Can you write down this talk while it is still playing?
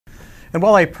And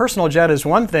while a personal jet is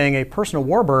one thing, a personal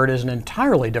warbird is an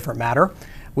entirely different matter.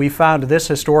 We found this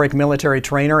historic military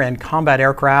trainer and combat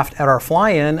aircraft at our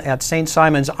fly-in at St.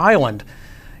 Simon's Island.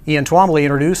 Ian Twombly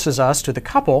introduces us to the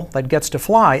couple that gets to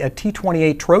fly a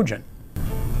T-28 Trojan.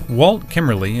 Walt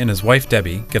Kuemmerle and his wife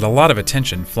Debbie get a lot of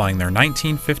attention flying their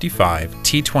 1955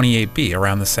 T-28B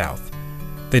around the South.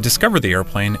 They discovered the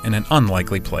airplane in an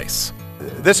unlikely place.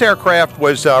 This aircraft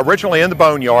was originally in the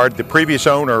boneyard. The previous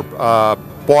owner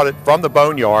bought it from the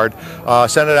boneyard,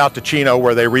 sent it out to Chino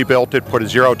where they rebuilt it, put a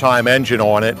zero-time engine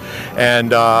on it,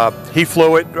 and he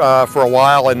flew it for a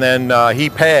while, and then he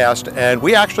passed, and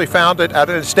we actually found it at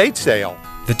an estate sale.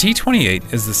 The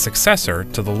T-28 is the successor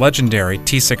to the legendary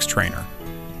T-6 trainer.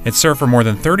 It served for more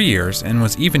than 30 years and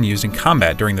was even used in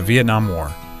combat during the Vietnam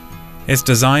War. Its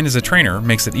design as a trainer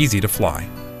makes it easy to fly.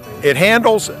 It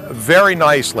handles very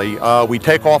nicely. We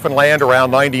take off and land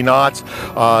around 90 knots,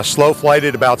 slow flight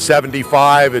at about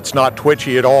 75. It's not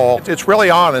twitchy at all. It's really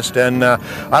honest, and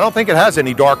I don't think it has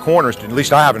any dark corners, at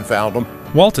least I haven't found them.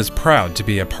 Walt is proud to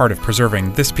be a part of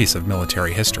preserving this piece of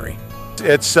military history.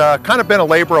 It's kind of been a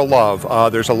labor of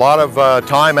love. There's a lot of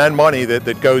time and money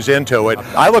that goes into it.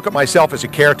 I look at myself as a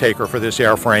caretaker for this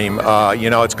airframe. You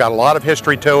know, it's got a lot of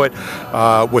history to it.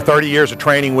 With 30 years of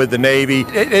training with the Navy,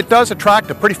 it does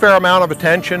attract a pretty fair amount of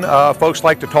attention. Folks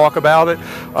like to talk about it,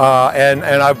 and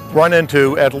I've run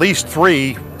into at least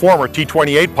 3 former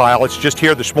T-28 pilots just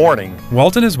here this morning.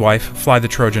 Walt and his wife fly the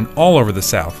Trojan all over the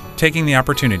South, taking the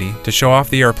opportunity to show off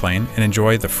the airplane and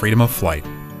enjoy the freedom of flight.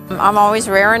 I'm always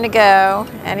raring to go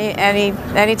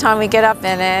anytime we get up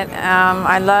in it.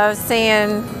 I love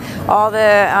seeing all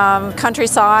the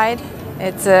countryside.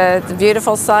 It's a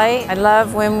beautiful sight. I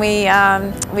love when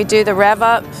we do the rev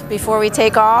up before we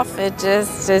take off. It's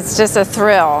just a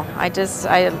thrill.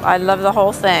 I love the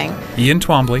whole thing. Ian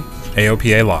Twombly,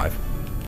 AOPA Live.